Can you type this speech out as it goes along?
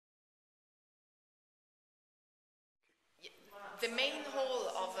The main hall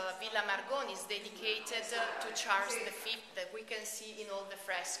of Villa Margon is dedicated to Charles V, that we can see in all the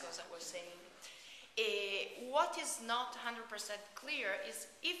frescoes I was saying. What is not 100% clear is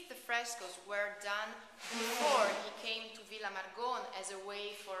if the frescoes were done before he came to Villa Margon as a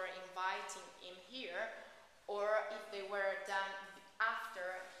way for inviting him here, or if they were done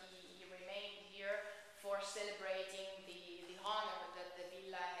after he remained here for celebrating the honor that the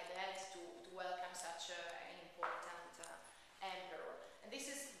villa had to welcome such an important emperor. And this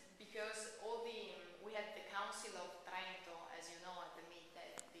is because we had the Council of Trento, as you know, at the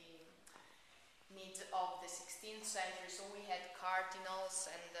mid of the 16th century, so we had cardinals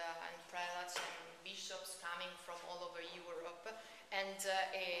and prelates and bishops coming from all over Europe, and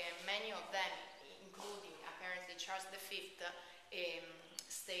many of them, including apparently Charles V,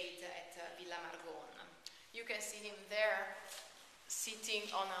 stayed at Villa Margon. You can see him there sitting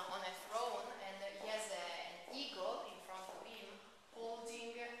on a throne, and he has an eagle in front of him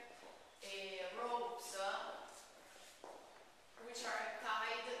holding ropes which are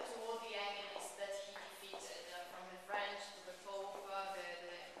tied to all the enemies that he defeated, from the French to the Pope, the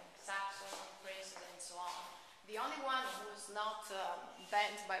Saxon princes, and so on. The only one who's not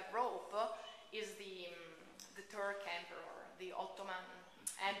bent by rope is the Turk emperor, the Ottoman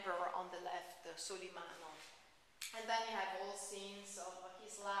emperor on the left, Solimano. And then you have all scenes of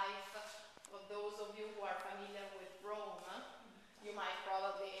his life. For those of you who are familiar with Rome, you might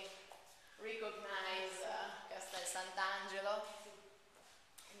probably recognize Castel Sant'Angelo.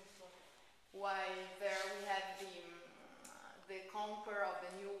 While there we have the conquer of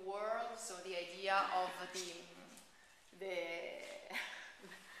the New World, so the idea of the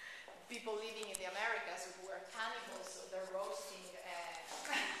people living in the Americas who were cannibals, so they're roasting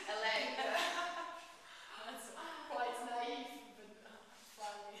a leg. That's quite naive, but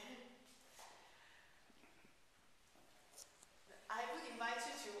funny. I would invite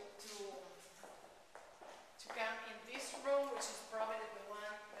you to come in this room, which is probably the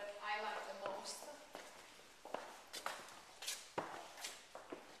one that I like the most.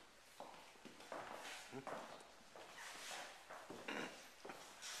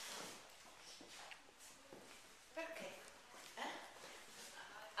 Perché?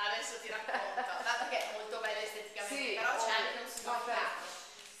 Adesso ti racconto, dato che è molto bella esteticamente, sì, però c'è anche un significato.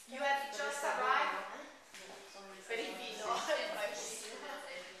 You have just arrived per il vino.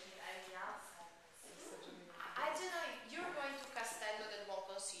 I don't know if you're going to Castello del Buon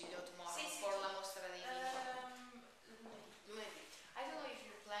Consiglio tomorrow for la mostra dei vini. Lunedì. I don't know if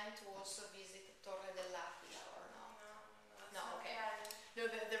you plan to also visit Torre dell'Aquila or no. No, okay. No,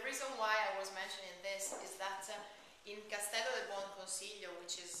 the reason why I was mentioning this is that in Castello del Buon Consiglio,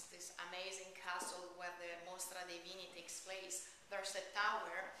 which is this amazing castle where the Mostra dei Vini takes place, there's a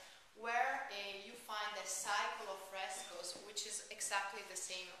tower where you find a cycle of frescoes which is exactly the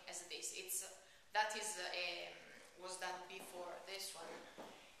same as this. Was done before this one,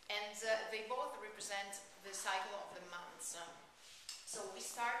 and they both represent the cycle of the months. So we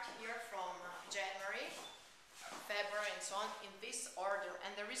start here from January, February, and so on in this order.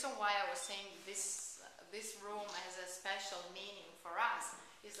 And the reason why I was saying this room has a special meaning for us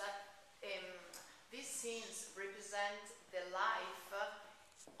is that these scenes represent the life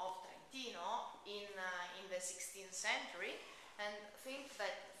of Trentino in the 16th century, and think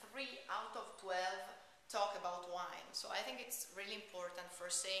that 3 out of 12 talk about wine. So I think it's really important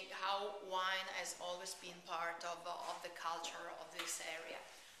for saying how wine has always been part of the culture of this area.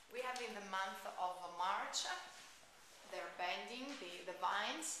 We have in the month of March, they're bending the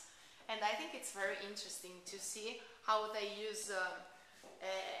vines, and I think it's very interesting to see how they use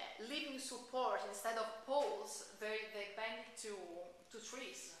living support instead of poles. They bend it to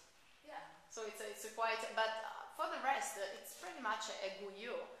trees. Yeah. So it's a quite, but for the rest, it's pretty much a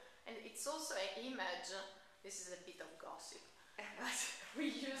guyot. And it's also an image, this is a bit of gossip, but we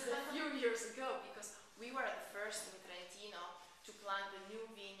used a few years ago because we were the first in Trentino to plant the new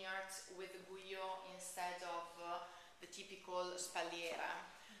vineyards with guyot instead of the typical spalliera.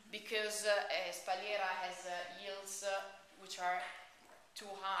 Because spalliera has yields which are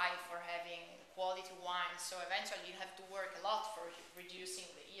too high for having quality wine, so eventually you have to work a lot for reducing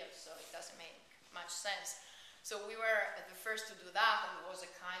the yield, so it doesn't make much sense. So we were the first to do that, and it was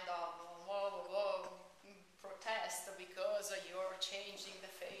a kind of protest because you're changing the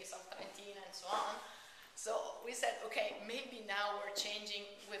face of Cantina and so on. So we said, okay, maybe now we're changing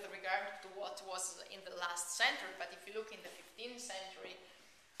with regard to what was in the last century, but if you look in the 15th century,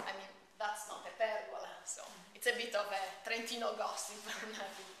 I mean, that's not a pergola, so it's a bit of a Trentino gossip,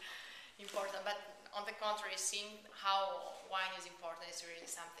 nothing important, but on the contrary, seeing how wine is important is really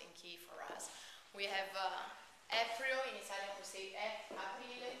something key for us. We have April, in Italian we say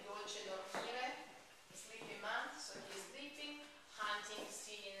aprile, dolce dormire, sleepy month, so he's sleeping. Hunting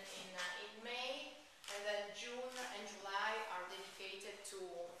scene in May, and then June and July are dedicated to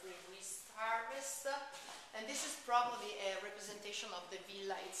wheat harvest. And this is probably a representation of the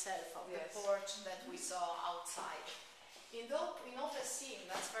villa itself, of the porch that we saw outside. In all the scene,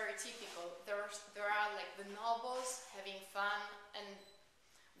 that's very typical. There are like the nobles having fun and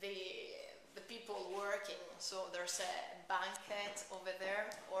the people working. So there's a banquet over there,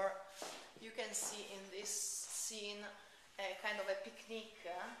 or you can see in this scene a kind of a picnic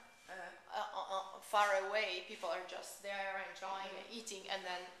far away. People are just there enjoying, eating, and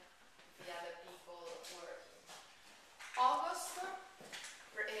then the other people working. August,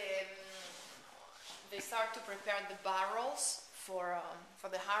 they start to prepare the barrels for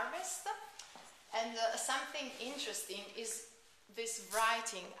the harvest, and something interesting is this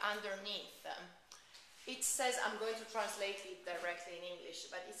writing underneath. It says, I'm going to translate it directly in English,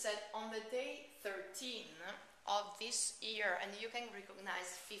 but it said, on the day 13 of this year, and you can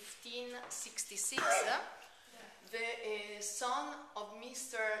recognize 1566, the son of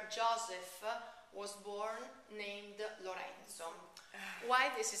Mr. Joseph was born named Lorenzo.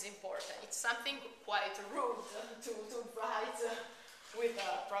 Why this is important? It's something quite rude to write with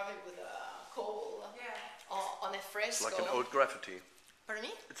probably with a coal on a fresco. It's like an old graffiti. Pardon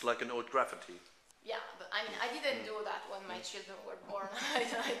me? It's like an old graffiti. Yeah, but I mean, I didn't do that when my children were born, I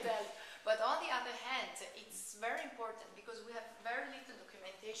tell. But on the other hand, it's very important because we have very little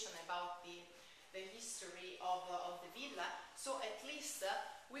documentation about the history of the villa. So at least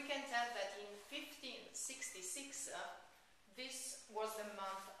we can tell that in 1566, this was the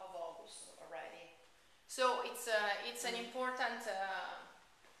month of August already. So it's an important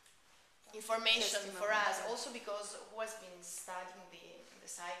information for us, also because who has been studying the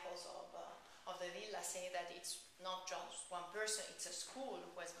cycles of the villa say that it's not just one person, it's a school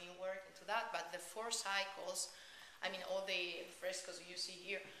who has been working to that, but the 4 cycles, I mean all the frescoes you see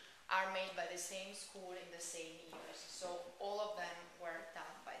here are made by the same school in the same years, so all of them were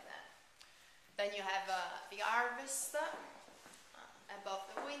done by them. Then you have the harvest above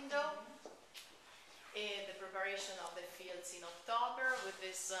the window, the preparation of the fields in October with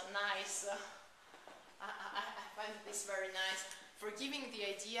this nice, I find this very nice, for giving the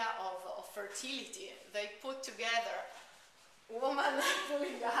idea of fertility. They put together woman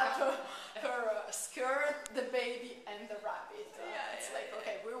pulling up her skirt, the baby, and the rabbit. It's like,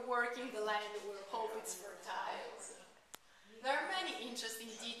 okay, we're working the land, we hope it's fertile. There are many interesting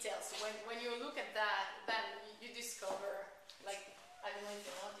details. When you look at that, then you discover, like, I don't know if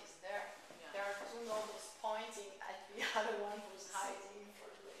you noticed there are 2 nobles pointing at the other one who's hiding for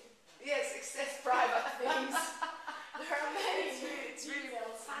doing. Yes, except private things. There are many it's really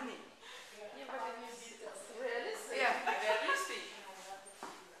funny. Yeah, but the new details. Realistic. Yeah, realistic.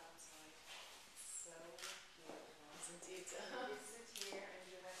 So cute, isn't it? You sit here and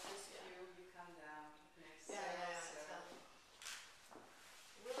you have this view, you come down next to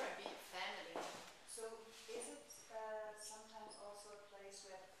we're a big family. So is it sometimes also a place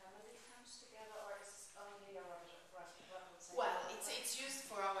where the family comes together, or is it only a Well, it's used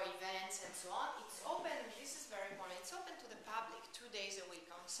for our events and so on. It's open, this is very important, it's open to the public 2 days a week,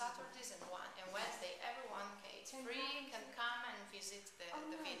 on Saturdays and Wednesday. Everyone is free, can come and visit the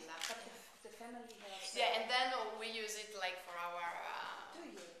villa. But if the family has... Yeah, and then we use it like for our... Do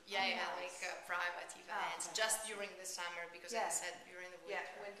you? Yeah, like private events, just during the summer, because I said during the winter.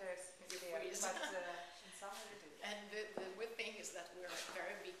 Yeah, winter is freeze. but in summer we do. And the good thing is that we're a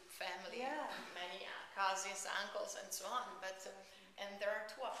very big family, Yeah. many cousins, uncles, and so on. But and there are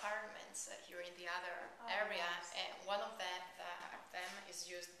 2 apartments here in the other area, nice. and one of them is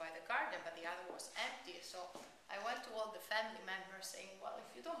used by the garden, but the other was empty. So I went to all the family members saying, well, if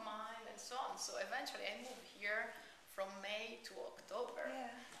you don't mind, and so on. So eventually I moved here from May to October.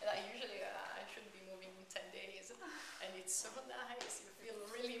 Yeah. And I usually I should be moving in 10 days, and it's so nice. You feel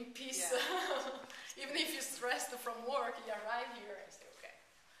really in peace. Yeah. Even if you're stressed from work, you arrive here and say, okay,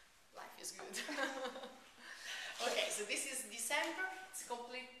 life is good. Okay, so this is December. It's a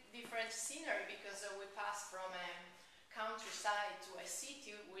complete different scenery because we pass from a countryside to a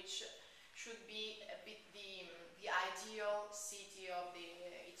city, which should be a bit the ideal city of the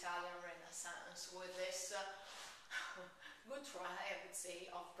Italian Renaissance, with this good try, I would say,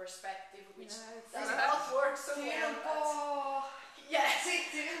 of perspective, which does not work so well. Yes,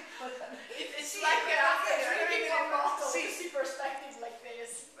 it's like drinking a bottle to see perspectives like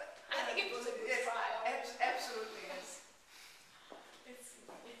this. But I think it was a good try. Absolutely, yes.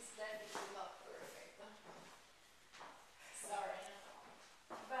 It's definitely not perfect. Sorry,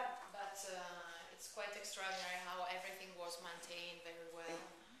 but it's quite extraordinary. extraordinary how everything was maintained very well.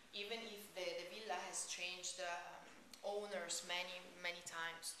 Even if the villa has changed owners many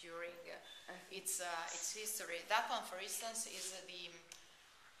times during its history. That one, for instance, is the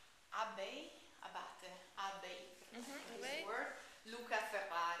abate, is the word, Luca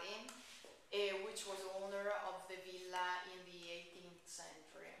Ferrari, which was owner of the villa in the 18th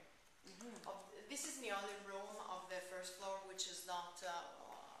century. This is the only room of the first floor which is not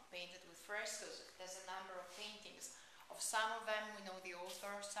painted with frescoes. There's a number of paintings. Of some of them we know the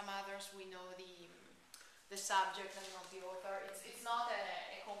author, some others we know the subject and not the author. It's not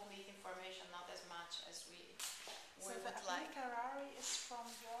a complete information, not as much as we would like. Ferrari is from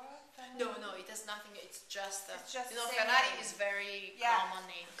your family? No, it has nothing. It's just you know, Ferrari name. is very common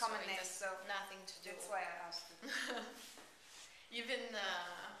name. Common so name. It has So nothing to do. that's why I asked it. Even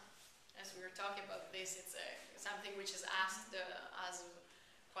as we were talking about this, it's something which is asked as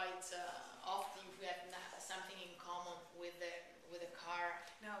quite often. If we have something in common with the car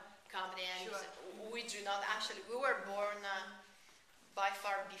company, and we do not actually. We were born by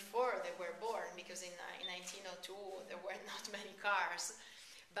far before they were born, because in 1902 there were not many cars.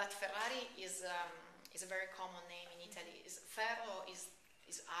 But Ferrari is a very common name in Italy. Ferro is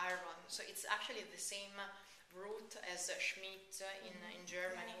iron, so it's actually the same root as Schmidt in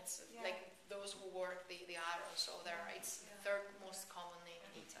Germany. It's like those who work the iron. So it's the third most common name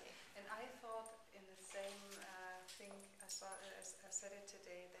in Italy. And I thought in the same thing I said it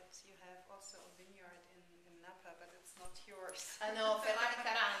today, that you have also a vineyard in Napa, but it's not yours. No, Ferrari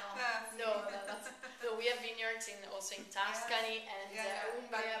Carano. No, we have vineyards also in Tuscany and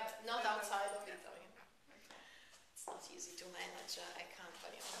Umbria, but not outside of Italy. It's not easy to manage a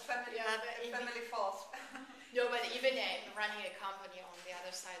company. Family fault. No, but even running a company on the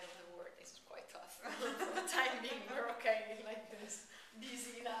other side of the world is quite tough. For the time being, we're okay like this,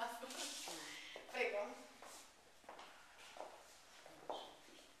 busy enough. Prego.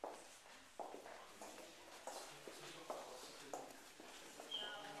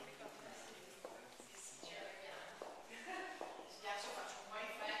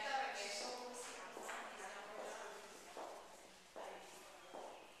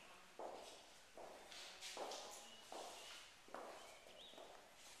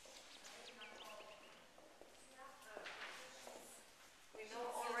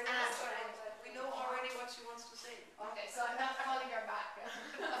 We know already what she wants to say. Okay, so I'm not calling her back.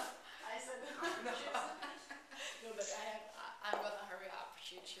 I said no. No, but I'm gonna hurry up.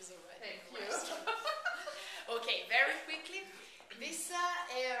 She's already. Thank you. Okay, very quickly. This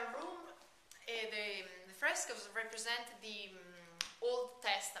room, the frescoes represent the Old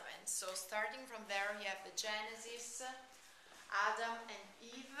Testament. So starting from there, you have the Genesis, Adam and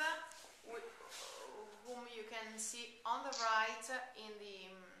Eve, whom you can see on the right in the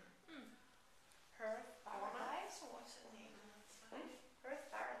Earth Paradise. What's the name? Earth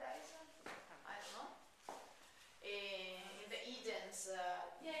Paradise? I don't know. In the Eden's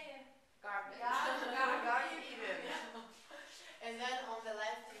garden. Garden Eden. And then on the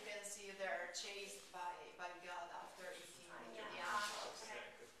left you can see they're chased by God after eating the animals.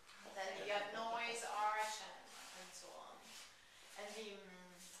 Then you have noise, arch, and so on. And the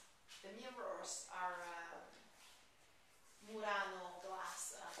mirrors are Murano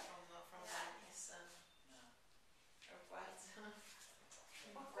glass from Venice. They're quite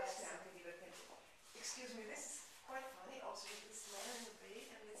Questo è anche divertente. Excuse me, this is quite funny. Also, you can smell in the bay,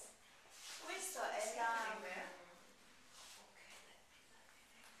 and it's. Questo è la...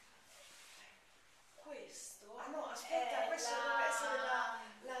 Questo? Ah no, aspetta, questo dovrebbe essere la...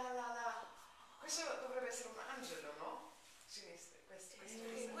 Questo dovrebbe essere un angelo, no? Sinistra, Questo è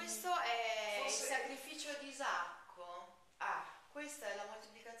il Forse... sacrificio di Isacco. Questa è la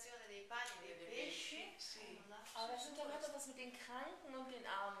moltiplicazione dei pani e dei pesci. Sì. Aber das hat doch was mit den Kranken und den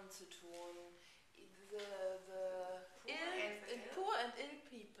Armen zu tun. The poor and ill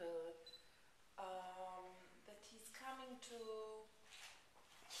people. That he's coming to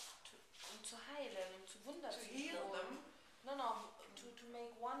heilen und zu Wunder To heal them. No, to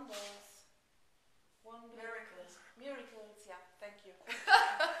make wonders. Miracles. Miracles, yeah, thank you.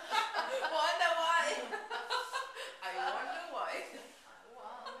 Wonder why? I wonder why.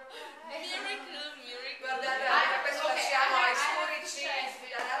 Miracle. Guardate, questo Okay, siamo ai I have to storici check.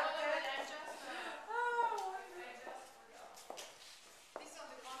 ispirati. This on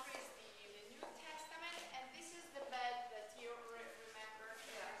the contrary is the New Testament, and this is the bed that you remember.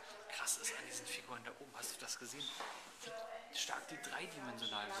 Krass ist an diesen Figuren da oben, hast du das gesehen? Wie stark die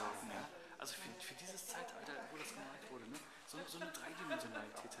dreidimensional wirken, ja? Also für dieses Zeitalter, wo das gemalt wurde, ne? So eine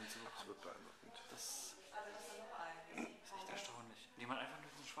Dreidimensionalität hinzubekommen. Das ist echt erstaunlich. Indem man einfach nur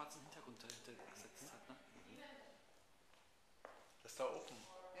diesen schwarzen Hintergrund dahinter gesetzt hat, ne? da oben.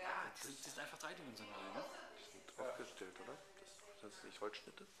 Ja. Die sind einfach dreidimensional, ne? Aufgestellt, oder? Das sind nicht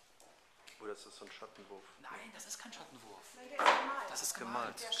Holzschnitte? Oder ist das so ein Schattenwurf? Nein, das ist kein Schattenwurf. Nein, der ist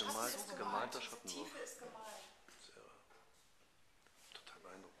gemalt. Das ist Gemalt, gemalt. gemalter Die Schattenwurf. Tiefe ist gemalt. Sehr, total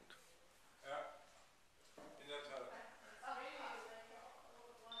beeindruckend. Ja, in der Tat.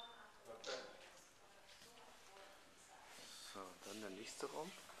 So, dann der nächste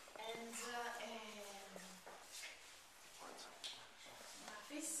Raum. And Wahnsinn.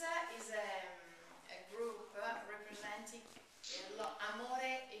 this is a group representing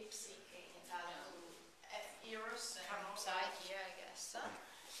amore e psiche in Italian. Eros and psyche, I guess.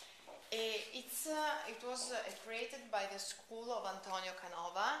 It was created by the school of Antonio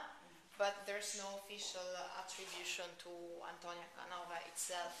Canova, but there's no official attribution to Antonio Canova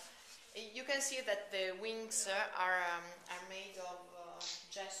itself. You can see that the wings are made of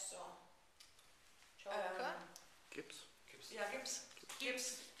gesso chalk. Gips? Ja,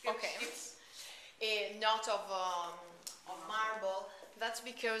 Gips. Okay. Not of marble. That's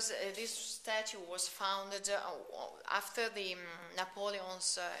because this statue was founded after the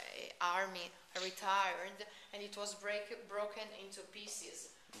Napoleon's army retired, and it was broken into pieces.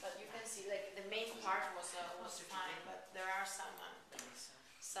 But you can see, like, the main part was fine, but there are some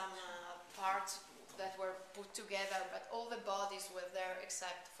parts that were put together, but all the bodies were there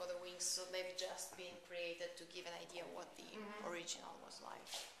except for the wings, so they've just been created to give an idea what the original was like.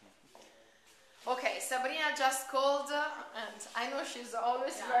 Okay, Sabrina just called, and I know she's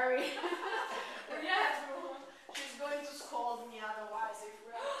always very... She's going to scold me otherwise if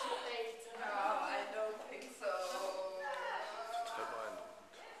we